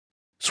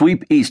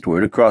Sweep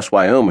eastward across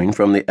Wyoming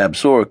from the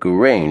Absaroka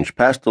Range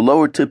past the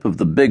lower tip of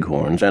the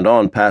Bighorns and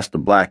on past the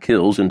Black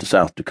Hills into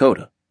South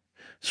Dakota.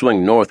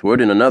 Swing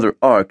northward in another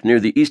arc near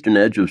the eastern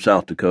edge of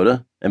South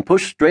Dakota and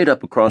push straight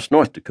up across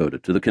North Dakota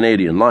to the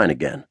Canadian line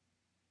again.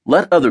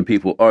 Let other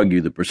people argue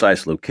the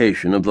precise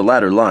location of the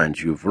latter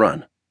lines you've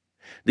run.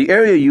 The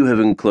area you have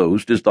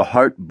enclosed is the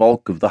heart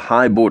bulk of the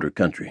high border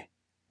country,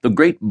 the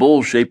great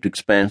bowl-shaped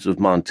expanse of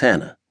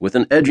Montana, with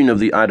an edging of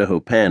the Idaho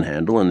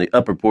Panhandle and the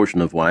upper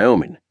portion of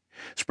Wyoming,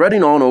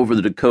 spreading on over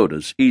the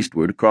Dakotas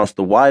eastward across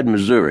the wide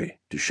Missouri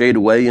to shade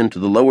away into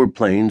the lower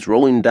plains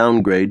rolling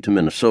downgrade to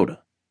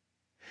Minnesota.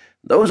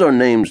 Those are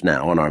names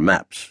now on our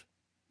maps.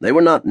 They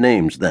were not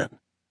names then.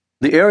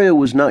 The area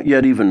was not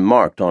yet even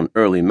marked on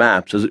early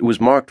maps as it was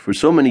marked for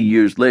so many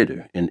years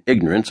later in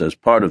ignorance as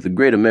part of the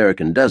great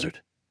American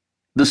desert.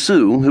 The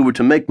Sioux, who were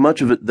to make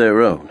much of it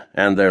their own,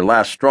 and their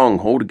last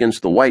stronghold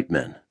against the white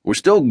men, were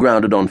still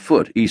grounded on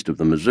foot east of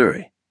the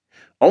Missouri.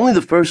 Only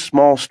the first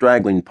small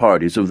straggling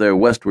parties of their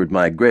westward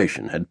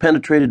migration had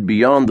penetrated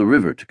beyond the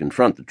river to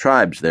confront the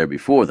tribes there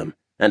before them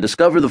and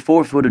discover the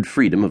four-footed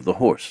freedom of the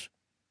horse.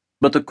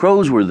 But the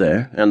Crows were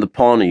there, and the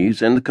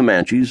Pawnees, and the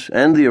Comanches,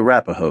 and the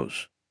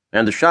Arapahoes,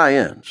 and the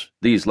Cheyennes,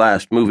 these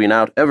last moving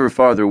out ever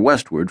farther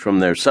westward from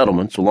their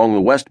settlements along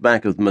the west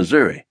bank of the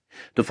Missouri,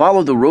 to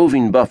follow the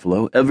roving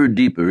buffalo ever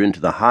deeper into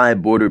the high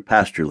border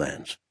pasture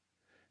lands.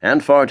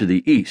 And far to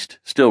the east,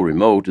 still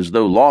remote as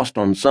though lost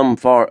on some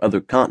far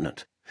other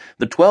continent,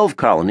 the 12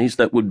 colonies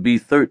that would be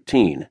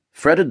 13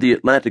 fretted the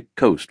Atlantic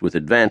coast with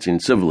advancing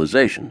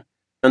civilization,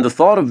 and the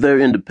thought of their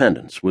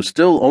independence was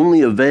still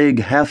only a vague,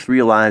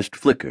 half-realized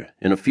flicker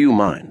in a few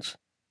minds.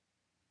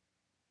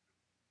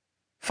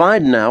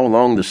 Find now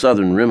along the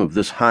southern rim of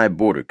this high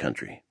border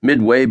country,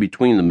 midway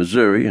between the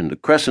Missouri and the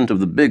crescent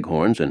of the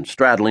Bighorns and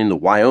straddling the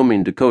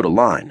Wyoming-Dakota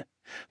line,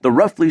 the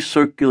roughly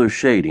circular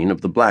shading of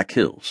the Black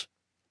Hills.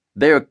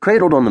 They are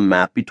cradled on the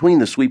map between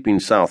the sweeping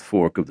South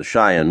Fork of the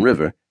Cheyenne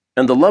River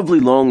and the lovely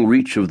long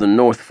reach of the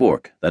North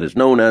Fork that is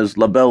known as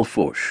La Belle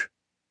Fourche.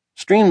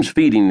 Streams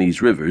feeding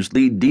these rivers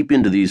lead deep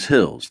into these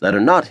hills that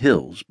are not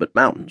hills but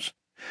mountains,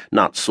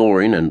 not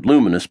soaring and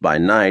luminous by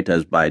night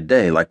as by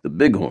day like the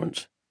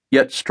Bighorns,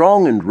 yet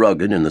strong and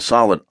rugged in the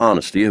solid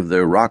honesty of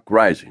their rock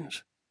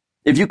risings.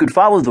 If you could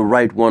follow the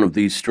right one of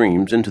these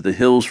streams into the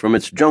hills from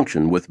its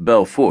junction with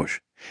Belle Fourche,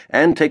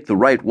 and take the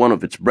right one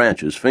of its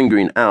branches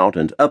fingering out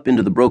and up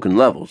into the broken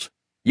levels,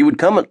 you would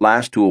come at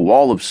last to a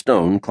wall of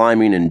stone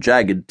climbing in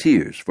jagged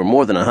tiers for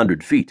more than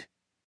 100 feet.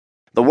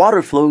 The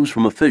water flows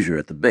from a fissure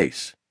at the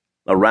base.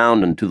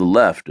 Around and to the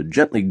left, a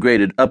gently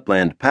graded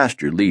upland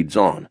pasture leads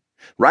on,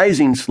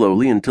 rising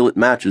slowly until it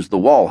matches the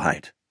wall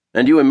height,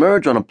 and you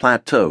emerge on a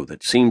plateau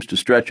that seems to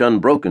stretch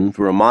unbroken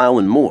for a mile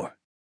and more.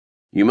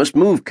 You must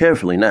move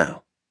carefully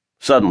now.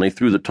 Suddenly,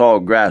 through the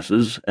tall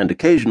grasses and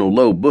occasional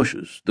low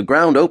bushes, the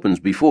ground opens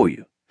before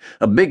you,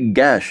 a big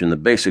gash in the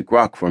basic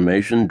rock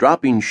formation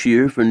dropping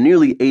sheer for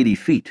nearly 80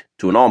 feet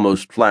to an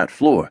almost flat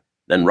floor,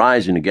 then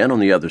rising again on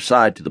the other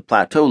side to the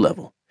plateau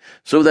level,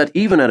 so that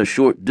even at a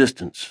short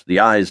distance the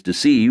eye is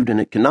deceived and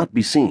it cannot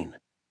be seen.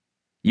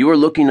 You are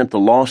looking at the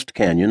lost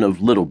canyon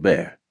of Little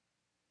Bear.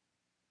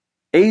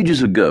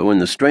 Ages ago, in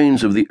the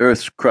strains of the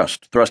Earth's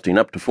crust thrusting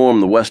up to form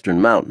the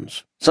western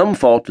mountains, some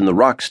fault in the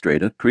rock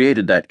strata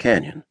created that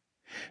canyon.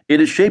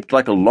 It is shaped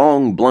like a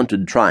long,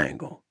 blunted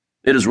triangle.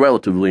 It is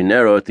relatively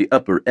narrow at the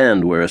upper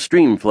end where a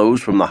stream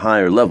flows from the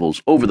higher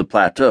levels over the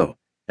plateau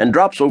and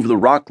drops over the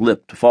rock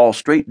lip to fall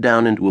straight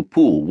down into a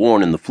pool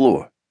worn in the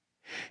floor.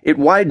 It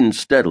widens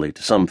steadily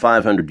to some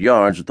 500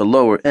 yards at the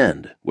lower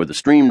end, where the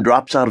stream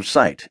drops out of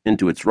sight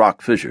into its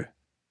rock fissure.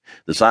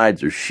 The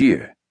sides are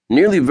sheer,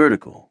 nearly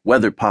vertical,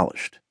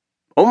 weather-polished.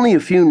 Only a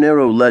few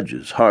narrow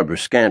ledges harbor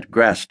scant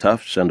grass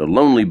tufts and a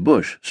lonely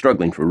bush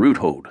struggling for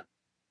roothold.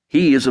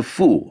 He is a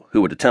fool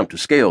who would attempt to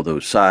scale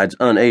those sides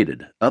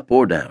unaided, up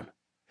or down.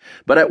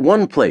 But at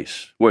one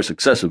place, where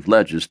successive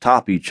ledges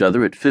top each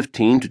other at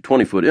 15 to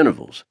 20-foot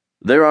intervals,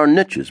 there are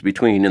niches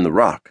between in the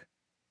rock.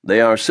 They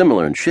are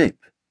similar in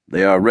shape.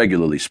 They are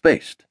regularly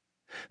spaced.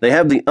 They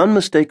have the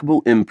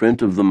unmistakable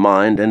imprint of the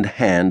mind and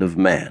hand of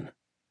man.